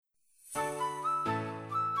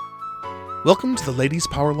Welcome to the Ladies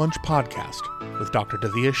Power Lunch podcast with Dr.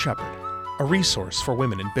 Davia Shepherd, a resource for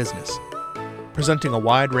women in business, presenting a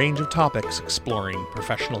wide range of topics exploring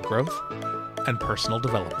professional growth and personal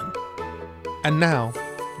development. And now,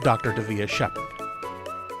 Dr. Davia Shepherd.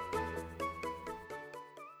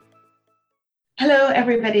 Hello,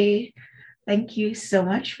 everybody. Thank you so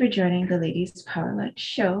much for joining the Ladies Power Lunch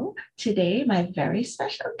show. Today, my very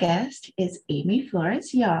special guest is Amy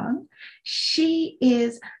Flores-Young. She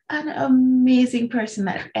is an amazing person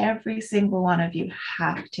that every single one of you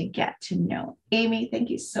have to get to know. Amy, thank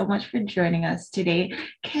you so much for joining us today.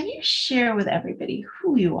 Can you share with everybody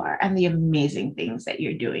who you are and the amazing things that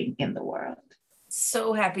you're doing in the world?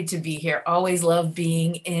 So happy to be here. Always love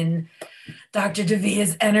being in Dr.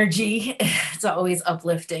 Davia's energy. It's always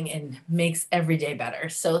uplifting and makes every day better.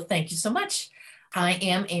 So thank you so much. I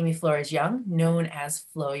am Amy Flores-Young, known as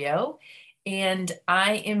Floyo, and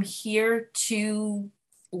I am here to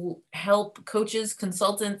help coaches,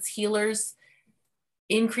 consultants, healers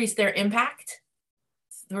increase their impact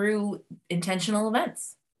through intentional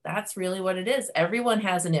events. That's really what it is. Everyone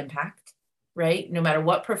has an impact, right? No matter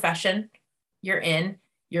what profession you're in,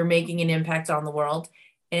 you're making an impact on the world.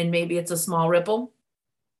 And maybe it's a small ripple,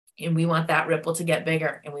 and we want that ripple to get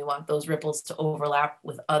bigger, and we want those ripples to overlap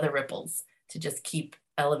with other ripples to just keep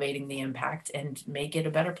elevating the impact and make it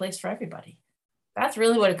a better place for everybody. That's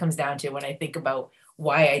really what it comes down to when I think about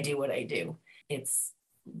why I do what I do. It's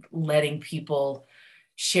letting people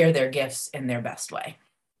share their gifts in their best way.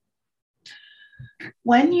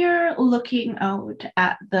 When you're looking out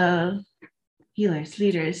at the healers,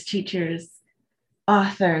 leaders, teachers,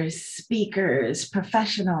 authors, speakers,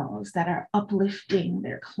 professionals that are uplifting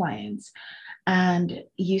their clients, and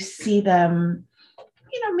you see them,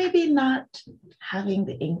 maybe not having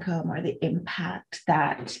the income or the impact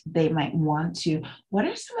that they might want to, what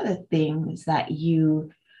are some of the things that you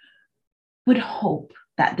would hope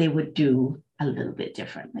that they would do a little bit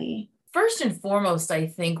differently? First and foremost, I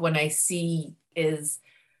think when I see is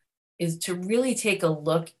to really take a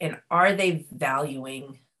look, and are they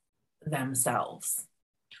valuing themselves?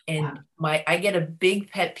 And I get a big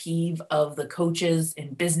pet peeve of the coaches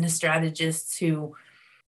and business strategists who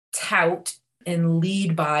tout and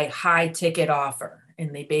lead by high ticket offer.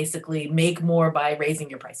 And they basically make more by raising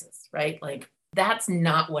your prices, right? Like, that's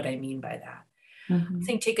not what I mean by that. I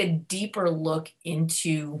think take a deeper look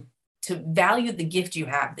to value the gift you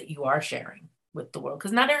have that you are sharing with the world,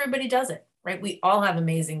 because not everybody does it, right? We all have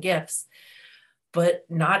amazing gifts, but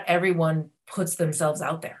not everyone puts themselves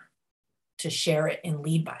out there to share it and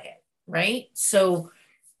lead by it, right? So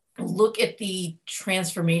look at the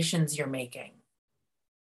transformations you're making,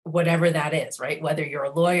 whatever that is, right? Whether you're a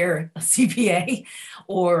lawyer, a CPA,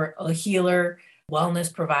 or a healer,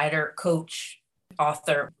 wellness provider, coach,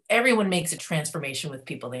 author, everyone makes a transformation with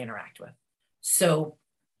people they interact with. So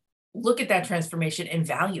look at that transformation and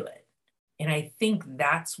value it. And I think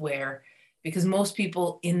that's where, because most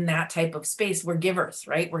people in that type of space, we're givers,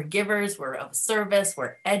 right? We're givers, we're of service,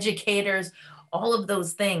 we're educators, all of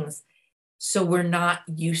those things. So we're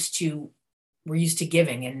used to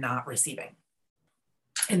giving and not receiving.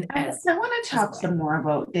 And I want to talk some more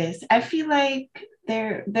about this. I feel like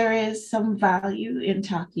there is some value in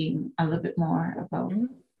talking a little bit more about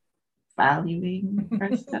valuing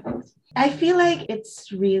ourselves. I feel like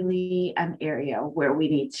it's really an area where we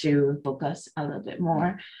need to focus a little bit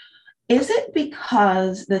more. Is it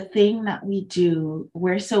because the thing that we do,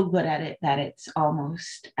 we're so good at it that it's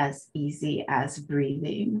almost as easy as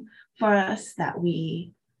breathing for us that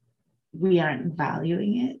we aren't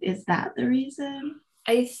valuing it? Is that the reason?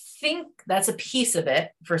 I think that's a piece of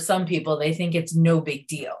it. For some people, they think it's no big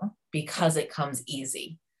deal because it comes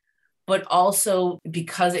easy, but also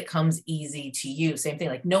because it comes easy to you. Same thing,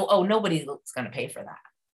 like, nobody's going to pay for that.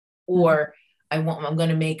 Or I'm going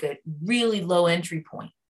to make a really low entry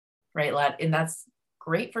point, right? And that's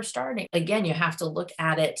great for starting. Again, you have to look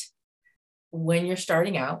at it when you're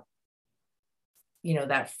starting out.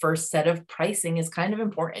 That first set of pricing is kind of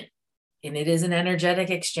important, and it is an energetic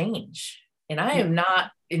exchange. And I am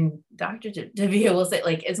not, in Dr. Davia will say,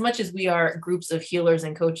 like, as much as we are groups of healers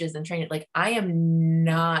and coaches and trainers, like, I am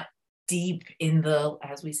not deep in the,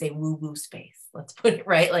 as we say, woo-woo space. Let's put it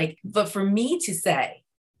right. Like, but for me to say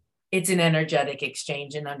it's an energetic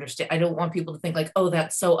exchange and understand, I don't want people to think like, oh,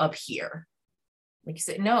 that's so up here. Like you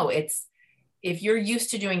said, no, if you're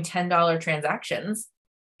used to doing $10 transactions,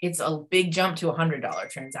 it's a big jump to a $100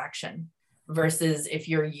 transaction. Versus if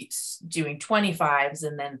you're doing 25s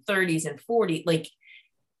and then 30s and 40, like,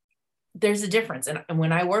 there's a difference. And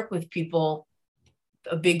when I work with people,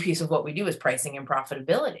 a big piece of what we do is pricing and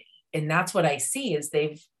profitability. And that's what I see is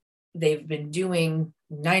they've they've been doing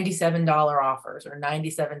 $97 offers or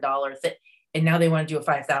 $97 and now they want to do a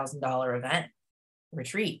 $5,000 event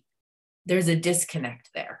retreat. There's a disconnect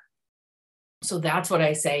there. So that's what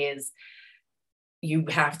I say is you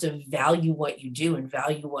have to value what you do and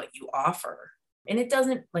value what you offer. And it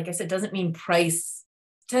doesn't, like I said, doesn't mean price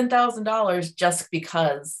 $10,000 just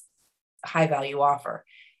because high value offer.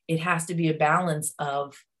 It has to be a balance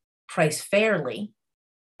of price fairly,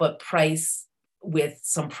 but price with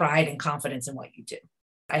some pride and confidence in what you do.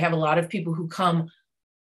 I have a lot of people who come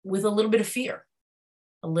with a little bit of fear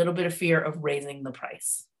of raising the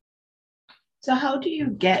price. So how do you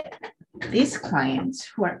get these clients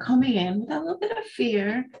who are coming in with a little bit of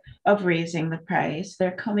fear of raising the price?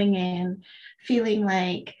 They're coming in feeling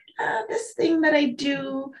like, this thing that I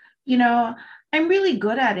do, I'm really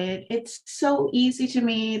good at it. It's so easy to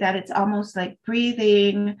me that it's almost like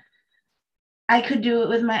breathing. I could do it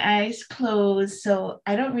with my eyes closed, so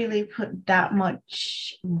I don't really put that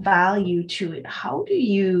much value to it. How do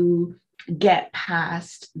you get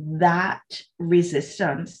past that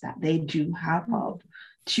resistance that they do have of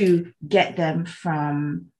to get them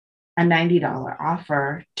from a $90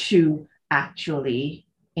 offer to actually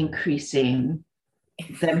increasing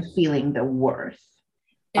them feeling the worth?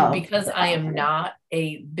 And because I am not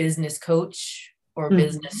a business coach or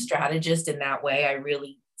business strategist in that way, I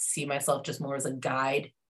really see myself just more as a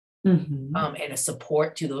guide and a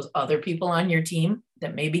support to those other people on your team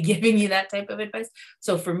that may be giving you that type of advice.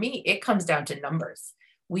 So for me, it comes down to numbers.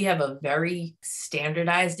 We have a very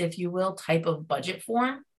standardized, if you will, type of budget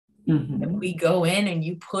form. We go in and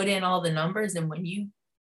you put in all the numbers, and when you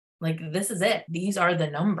this is it, these are the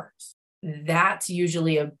numbers. That's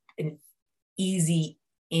usually an easy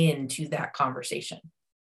into that conversation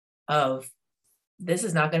of this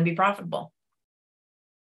is not going to be profitable.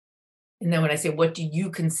 And then when I say, what do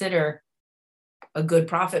you consider a good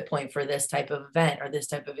profit point for this type of event or this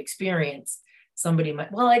type of experience? Somebody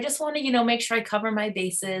might, well, I just want to, make sure I cover my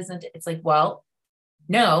bases. And it's like, well,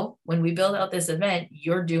 no, when we build out this event,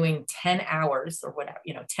 you're doing 10 hours or whatever,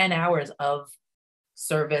 10 hours of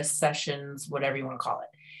service sessions, whatever you want to call it.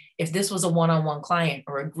 If this was a one-on-one client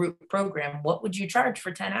or a group program, what would you charge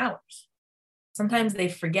for 10 hours? Sometimes they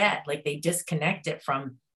forget, they disconnect it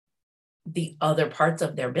from the other parts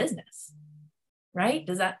of their business, right?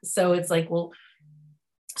 So it's like, well,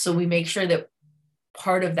 so we make sure that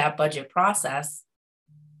part of that budget process,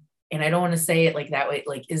 and I don't want to say it like that way,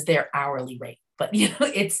 is their hourly rate, but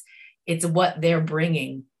it's what they're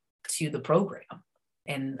bringing to the program.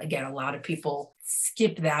 And again, a lot of people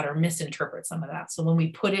skip that or misinterpret some of that. So when we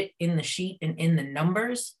put it in the sheet and in the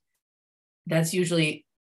numbers, that's usually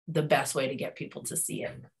the best way to get people to see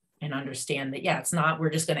it and understand that, it's not, we're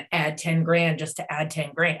just going to add 10 grand just to add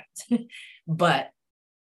 10 grand. But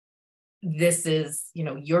this is,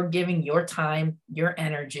 you're giving your time, your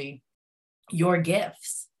energy, your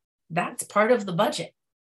gifts. That's part of the budget,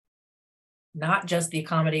 not just the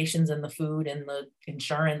accommodations and the food and the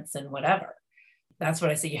insurance and whatever. That's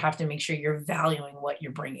what I say. You have to make sure you're valuing what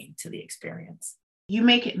you're bringing to the experience. You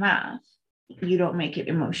make it math. You don't make it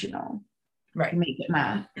emotional. Right. You make it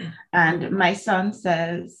math. And my son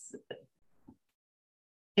says,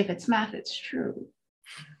 if it's math, it's true.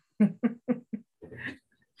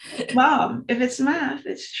 Mom, if it's math,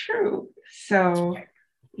 it's true. So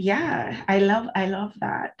yeah, I love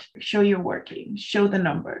that. Show you're working, show the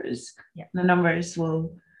numbers. Yeah. The numbers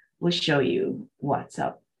will show you what's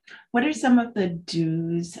up. What are some of the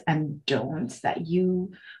do's and don'ts that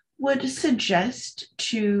you would suggest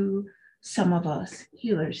to some of us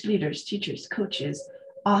healers, leaders, teachers, coaches,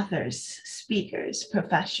 authors, speakers,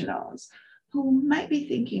 professionals who might be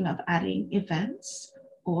thinking of adding events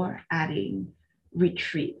or adding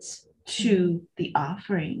retreats to the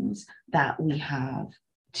offerings that we have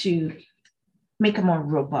to make a more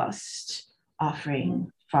robust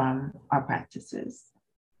offering from our practices?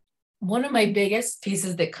 One of my biggest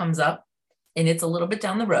pieces that comes up, and it's a little bit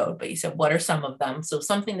down the road, but you said, what are some of them? So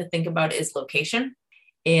something to think about is location.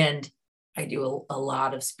 And I do a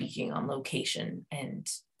lot of speaking on location. And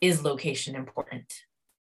is location important?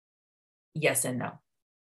 Yes and no.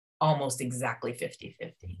 Almost exactly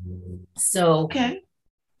 50-50. So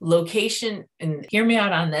location, and hear me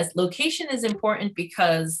out on this, location is important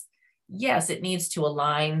because yes, it needs to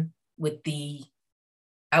align with the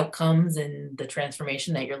outcomes and the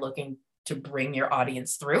transformation that you're looking to bring your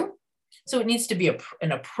audience through. So it needs to be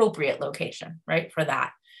an appropriate location, right, for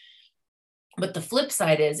that. But the flip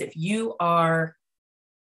side is if you are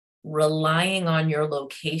relying on your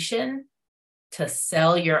location to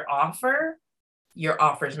sell your offer, your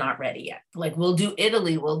offer's not ready yet. Like, we'll do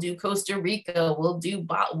Italy, we'll do Costa Rica, we'll do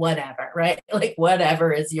whatever, right? Like,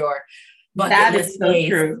 whatever is your bucket list. That is so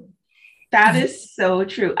true. That is so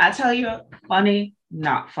true. I'll tell you a funny,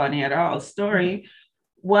 not funny at all story.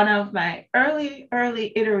 One of my early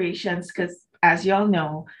iterations, because as y'all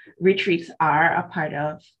know, retreats are a part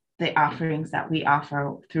of the offerings that we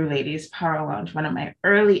offer through Ladies Power Lunch. One of my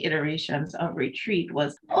early iterations of retreat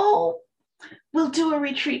was, we'll do a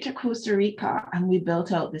retreat to Costa Rica. And we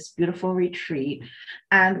built out this beautiful retreat.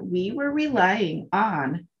 And we were relying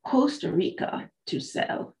on Costa Rica to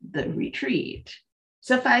sell the retreat.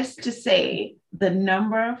 Suffice to say, the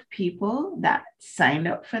number of people that signed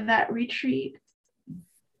up for that retreat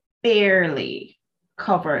barely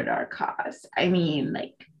covered our costs. I mean,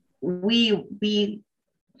 like, we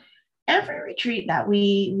every retreat that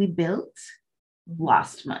we built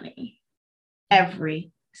lost money.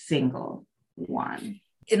 Every single one.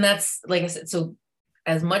 And that's, like I said, so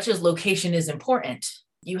as much as location is important,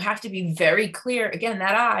 you have to be very clear. Again,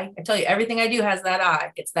 that I tell you, everything I do has that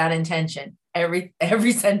I. It's that intention. Every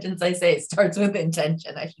sentence I say starts with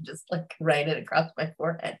intention. I should just like write it across my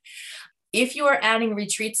forehead. If you are adding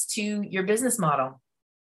retreats to your business model,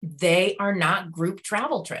 they are not group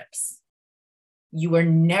travel trips. You are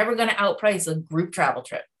never going to outprice a group travel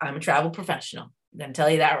trip. I'm a travel professional. I'm going to tell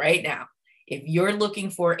you that right now. If you're looking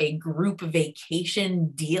for a group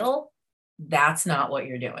vacation deal, that's not what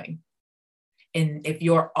you're doing. And if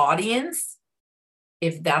your audience,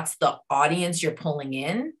 if that's the audience you're pulling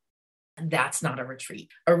in, that's not a retreat.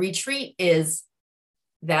 A retreat is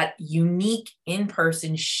that unique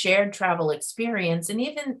in-person shared travel experience. And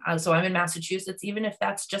even, so I'm in Massachusetts, even if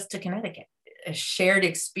that's just to Connecticut, a shared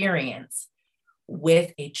experience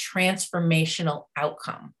with a transformational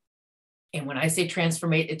outcome. And when I say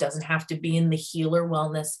transformate, it doesn't have to be in the healer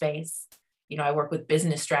wellness space. You know, I work with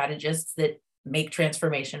business strategists that make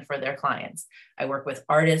transformation for their clients. I work with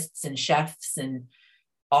artists and chefs and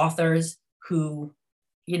authors who,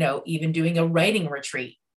 you know, even doing a writing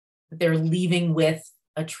retreat, they're leaving with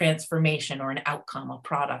a transformation or an outcome, a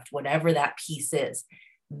product, whatever that piece is.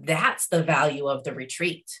 That's the value of the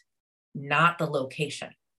retreat, not the location.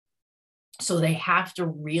 So they have to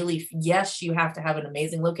really, yes, you have to have an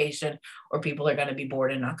amazing location or people are going to be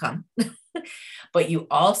bored and not come. But you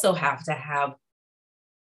also have to have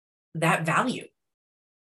that value,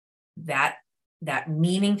 that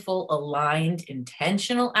meaningful, aligned,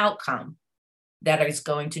 intentional outcome that is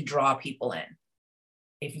going to draw people in.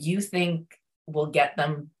 If you think we'll get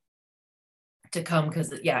them to come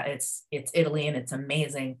because, yeah, it's Italy and it's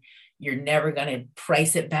amazing, you're never going to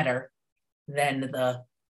price it better than the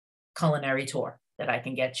culinary tour that I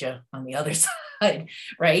can get you on the other side,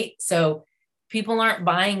 right? So people aren't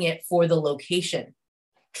buying it for the location,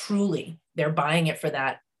 truly. They're buying it for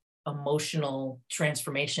that emotional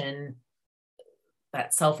transformation,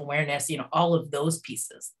 that self-awareness, you know, all of those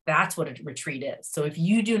pieces. That's what a retreat is. So if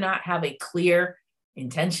you do not have a clear,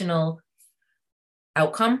 intentional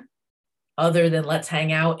outcome, other than let's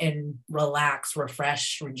hang out and relax,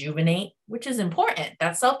 refresh, rejuvenate, which is important.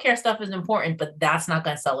 That self-care stuff is important, but that's not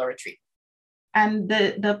going to sell a retreat. And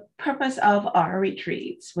the purpose of our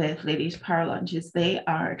retreats with Ladies Power Lunch is they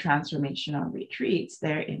are transformational retreats.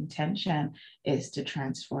 Their intention is to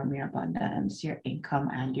transform your abundance, your income,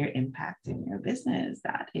 and your impact in your business.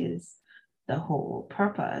 That is the whole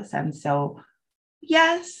purpose. And so,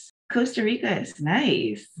 yes, Costa Rica is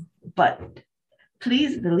nice, but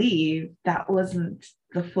please believe that wasn't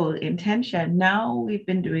the full intention. Now we've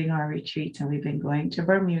been doing our retreats and we've been going to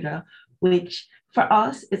Bermuda, which for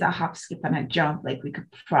us is a hop, skip, and a jump. Like we could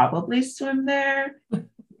probably swim there.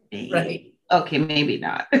 Right. Okay, maybe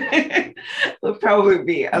not. It'll probably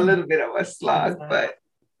be a little bit of a slog, but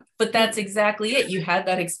that's exactly it. You had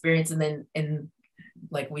that experience. And then, and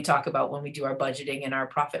like we talk about when we do our budgeting and our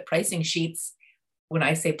profit pricing sheets, when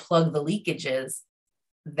I say plug the leakages,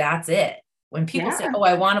 that's it. When people say, oh,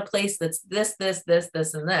 I want a place that's this,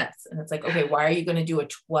 and this. And it's like, okay, why are you going to do a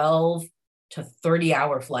 12 to 30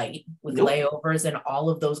 hour flight with layovers and all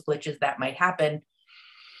of those glitches that might happen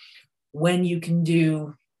when you can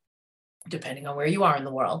do, depending on where you are in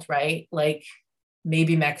the world, right? Like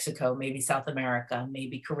maybe Mexico, maybe South America,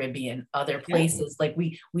 maybe Caribbean, other places. Like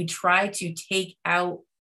we try to take out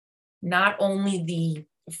not only the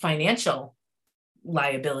financial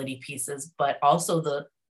liability pieces, but also the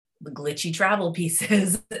glitchy travel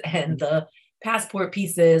pieces and the passport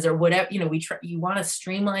pieces or whatever, you know, you want to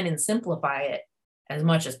streamline and simplify it as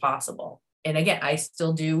much as possible. And again,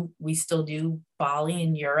 we still do Bali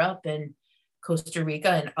in Europe and Costa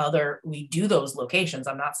Rica and we do those locations.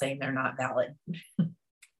 I'm not saying they're not valid,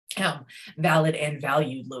 valid and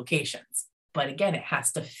valued locations. But again, it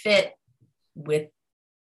has to fit with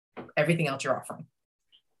everything else you're offering.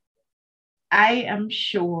 I am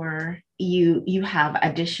sure you have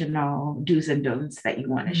additional do's and don'ts that you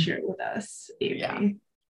want to share with us, Amy. Yeah.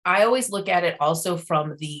 I always look at it also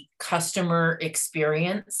from the customer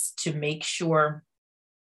experience to make sure,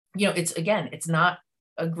 it's not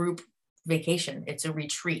a group vacation, it's a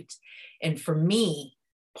retreat. And for me,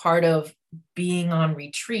 part of being on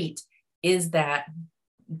retreat is that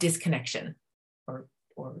disconnection, or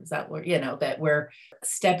is that where, that we're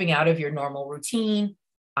stepping out of your normal routine.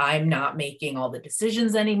 I'm not making all the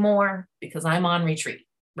decisions anymore because I'm on retreat,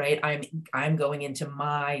 right? I'm going into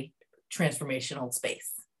my transformational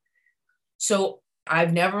space. So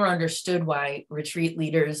I've never understood why retreat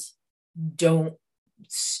leaders don't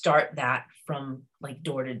start that from like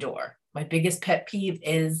door to door. My biggest pet peeve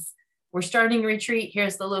is, we're starting a retreat.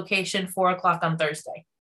 Here's the location, 4:00 on Thursday.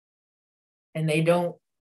 And they don't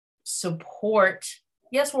support,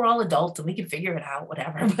 yes, we're all adults and we can figure it out,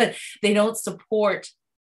 whatever, but they don't support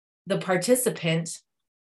the participant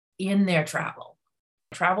in their travel.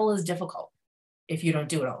 Travel is difficult if you don't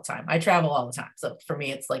do it all the time. I travel all the time. So for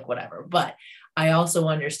me, it's like whatever, but I also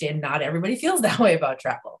understand not everybody feels that way about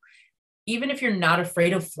travel. Even if you're not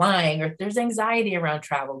afraid of flying, or if there's anxiety around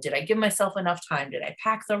travel, did I give myself enough time? Did I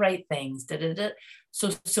pack the right things?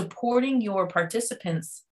 So supporting your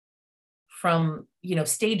participants from,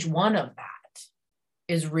 stage one of that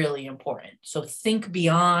is really important. So think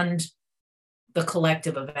beyond the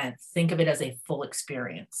collective event. Think of it as a full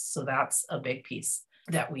experience. So that's a big piece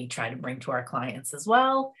that we try to bring to our clients as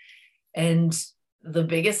well. And the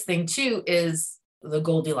biggest thing too is the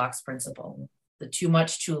Goldilocks principle. The too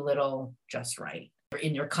much, too little, just right.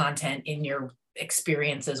 In your content, in your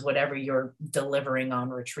experiences, whatever you're delivering on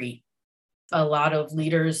retreat. A lot of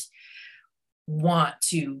leaders want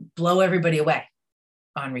to blow everybody away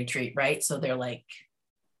on retreat, right? So they're like,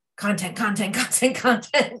 content.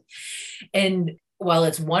 And while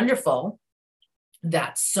it's wonderful,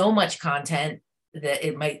 that's so much content that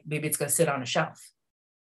maybe it's going to sit on a shelf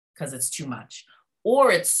because it's too much.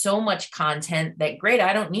 Or it's so much content that, great,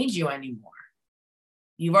 I don't need you anymore.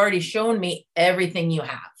 You've already shown me everything you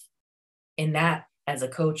have. In that, as a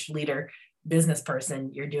coach, leader, business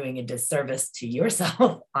person, you're doing a disservice to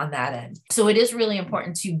yourself on that end. So it is really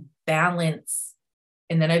important to balance.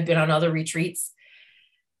 And then I've been on other retreats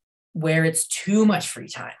where it's too much free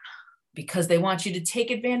time because they want you to take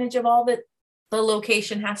advantage of all that the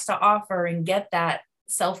location has to offer and get that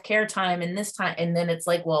self-care time and this time. And then it's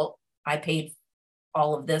like, well, I paid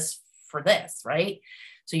all of this for this, right?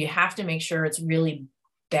 So you have to make sure it's really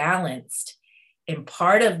balanced. And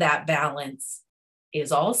part of that balance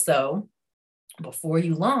is also, before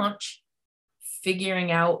you launch, figuring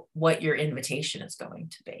out what your invitation is going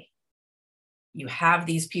to be. You have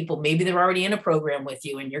these people, maybe they're already in a program with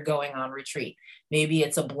you and you're going on retreat. Maybe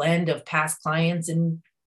it's a blend of past clients and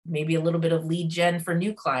maybe a little bit of lead gen for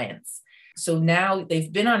new clients. So now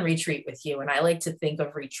they've been on retreat with you. And I like to think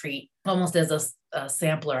of retreat almost as a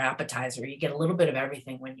sampler appetizer. You get a little bit of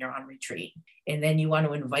everything when you're on retreat. And then you want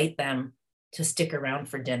to invite them to stick around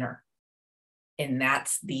for dinner. And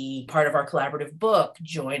that's the part of our collaborative book.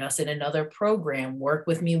 Join us in another program, work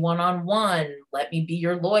with me one-on-one, let me be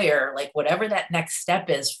your lawyer, like whatever that next step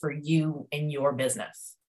is for you in your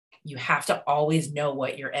business. You have to always know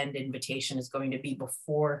what your end invitation is going to be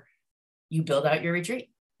before you build out your retreat.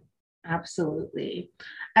 Absolutely.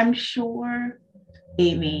 I'm sure,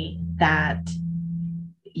 Amy, that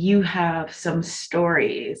you have some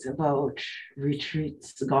stories about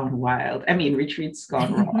retreats gone wild. I mean, retreats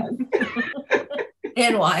gone wrong.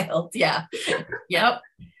 And wild. Yeah. Yep.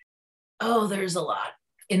 Oh, there's a lot.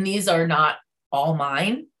 And these are not all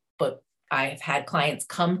mine, but I've had clients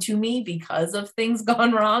come to me because of things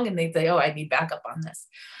gone wrong and they say, oh, I need backup on this.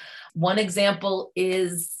 One example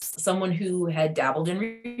is someone who had dabbled in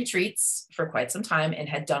retreats for quite some time and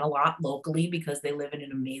had done a lot locally because they live in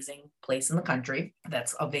an amazing place in the country.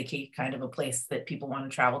 That's a vacay kind of a place that people want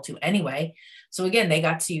to travel to anyway. So again, they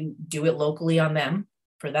got to do it locally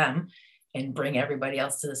for them and bring everybody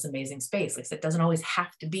else to this amazing space. Like I said, it doesn't always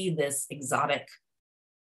have to be this exotic,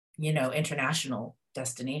 international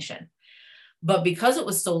destination. But because it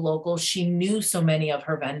was so local, she knew so many of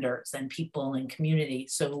her vendors and people in community.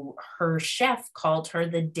 So her chef called her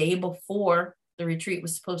the day before the retreat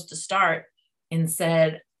was supposed to start and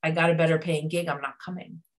said, I got a better paying gig. I'm not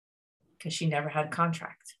coming, because she never had a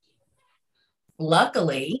contract.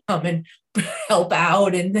 Luckily, come and help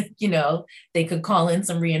out. And, they could call in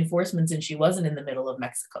some reinforcements and she wasn't in the middle of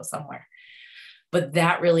Mexico somewhere. But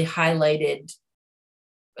that really highlighted,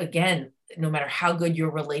 again, no matter how good your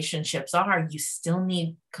relationships are, you still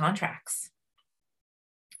need contracts.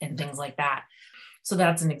 and things like that. So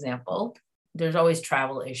that's an example. There's always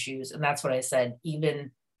travel issues. And that's what I said,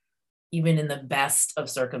 even in the best of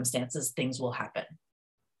circumstances, things will happen.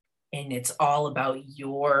 And it's all about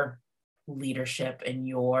your leadership and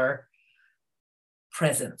your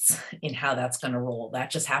presence in how that's going to roll. That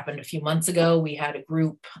just happened a few months ago. We had a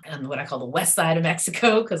group on what I call the west side of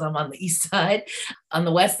Mexico, because I'm on the east side, on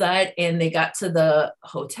the west side, and they got to the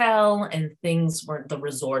hotel and things were the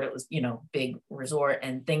resort. It was, big resort,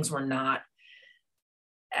 and things were not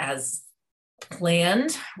as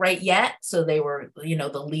planned right yet. So they were,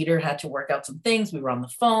 the leader had to work out some things. We were on the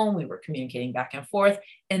phone, we were communicating back and forth,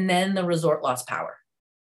 and then the resort lost power.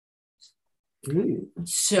 Ooh.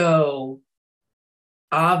 So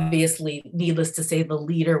obviously, needless to say, the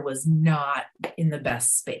leader was not in the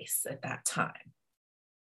best space at that time,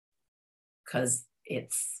 because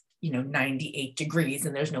it's, 98 degrees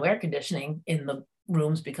and there's no air conditioning in the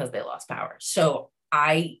rooms because they lost power. So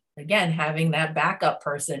again, having that backup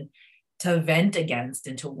person to vent against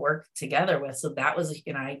and to work together with. So that was,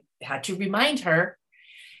 I had to remind her,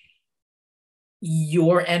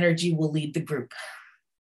 your energy will lead the group.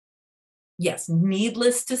 Yes,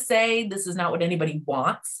 needless to say, this is not what anybody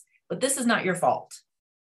wants, but this is not your fault.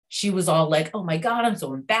 She was all like, oh my God, I'm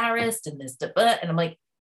so embarrassed and this, and I'm like,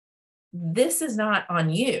 this is not on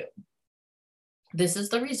you. This is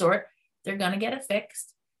the resort. They're going to get it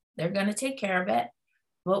fixed. They're going to take care of it.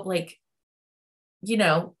 But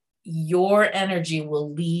your energy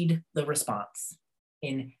will lead the response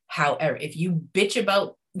in however, if you bitch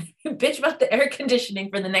about the air conditioning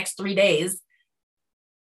for the next 3 days,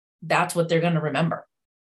 that's what they're going to remember.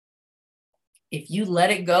 If you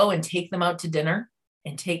let it go and take them out to dinner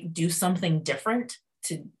and do something different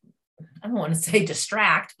to, I don't want to say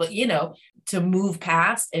distract, but to move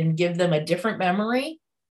past and give them a different memory,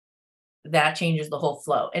 that changes the whole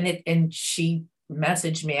flow. And she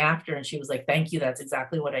messaged me after and she was like, thank you. That's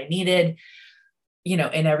exactly what I needed. And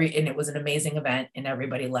it was an amazing event and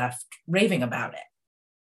everybody left raving about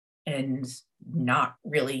it and not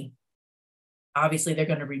really. Obviously, they're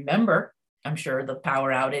going to remember, I'm sure, the power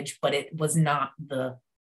outage, but it was not the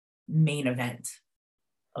main event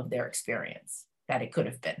of their experience that it could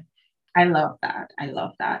have been. I love that. I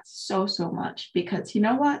love that so, so much, because you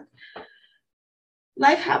know what?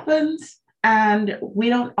 Life happens and we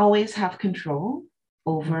don't always have control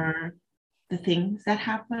over the things that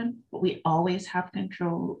happen, but we always have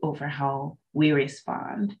control over how we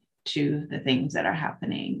respond to the things that are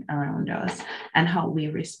happening around us, and how we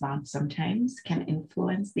respond sometimes can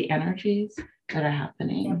influence the energies that are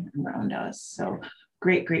happening around us. So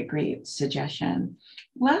great, great, great suggestion.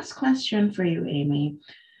 Last question for you, Amy.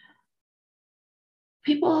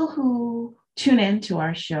 People who tune into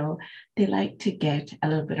our show, they like to get a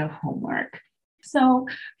little bit of homework. So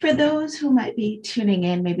for those who might be tuning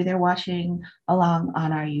in, maybe they're watching along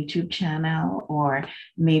on our YouTube channel, or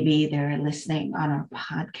maybe they're listening on our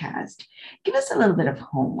podcast, give us a little bit of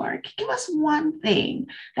homework. Give us one thing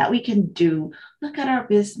that we can do. Look at our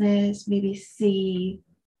business, maybe see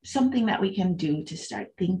something that we can do to start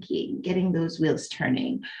thinking, getting those wheels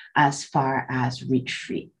turning as far as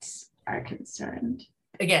retreats are concerned.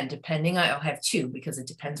 Again, I'll have two, because it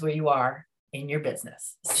depends where you are in your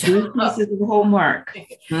business. Two pieces of homework.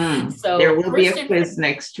 So there will be a quiz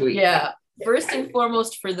next week. Yeah. First and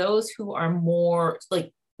foremost, for those who are more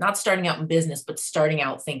like not starting out in business, but starting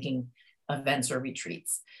out thinking events or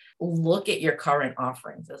retreats, look at your current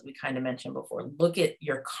offerings, as we kind of mentioned before. Look at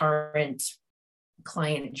your current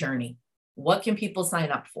client journey. What can people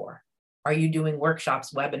sign up for? Are you doing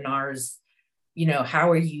workshops, webinars?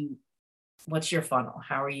 What's your funnel?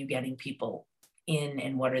 How are you getting people in,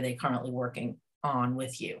 and what are they currently working on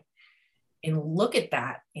with you? And look at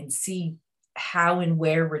that and see how and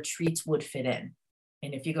where retreats would fit in.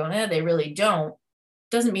 And if you go, they really don't,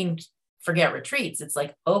 doesn't mean forget retreats. It's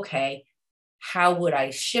like, okay, how would I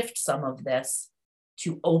shift some of this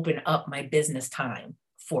to open up my business time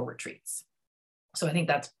for retreats? So I think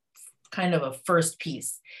that's kind of a first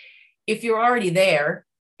piece. If you're already there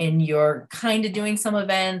and you're kind of doing some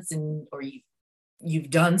events, or you've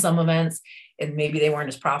done some events and maybe they weren't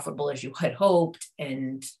as profitable as you had hoped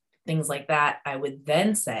and things like that, I would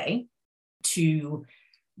then say to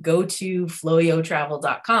go to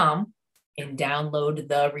flowyotravel.com and download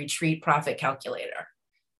the Retreat Profit Calculator,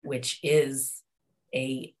 which is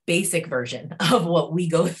a basic version of what we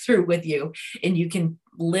go through with you. And you can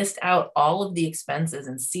list out all of the expenses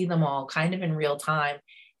and see them all kind of in real time.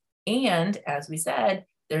 And as we said,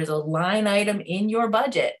 there's a line item in your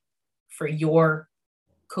budget for your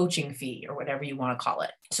coaching fee or whatever you want to call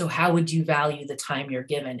it. So how would you value the time you're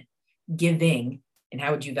giving, and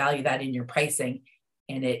how would you value that in your pricing?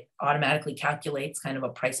 and it automatically calculates kind of a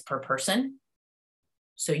price per person.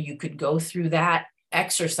 So you could go through that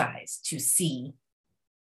exercise to see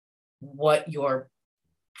what your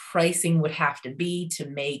pricing would have to be to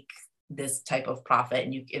make this type of profit.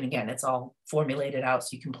 And again, it's all formulated out,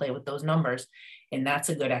 so you can play with those numbers. And that's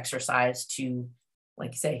a good exercise to,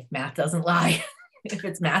 like you say, math doesn't lie. If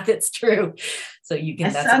it's math, it's true. So you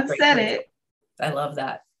can, that's a great it. I love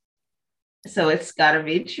that. So it's gotta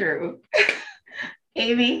be true.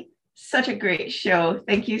 Amy, such a great show.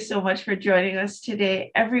 Thank you so much for joining us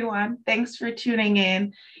today. Everyone, thanks for tuning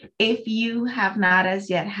in. If you have not as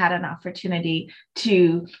yet had an opportunity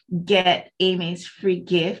to get Amy's free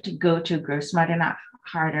gift, go to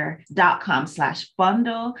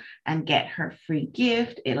growsmarterNotharder.com/bundle and get her free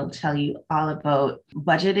gift. It'll tell you all about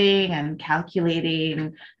budgeting and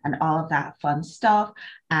calculating and all of that fun stuff.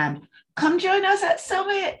 And come join us at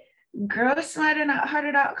Summit.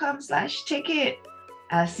 growsmarterNotharder.com/ticket.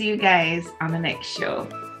 I'll see you guys on the next show.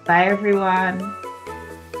 Bye, everyone.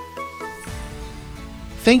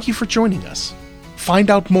 Thank you for joining us. Find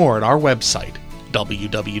out more at our website,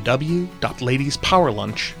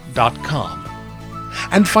 www.ladiespowerlunch.com.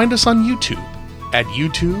 And find us on YouTube at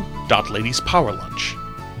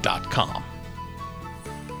youtube.ladiespowerlunch.com.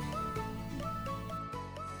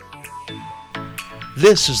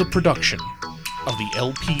 This is a production of the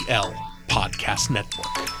LPL Podcast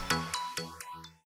Network.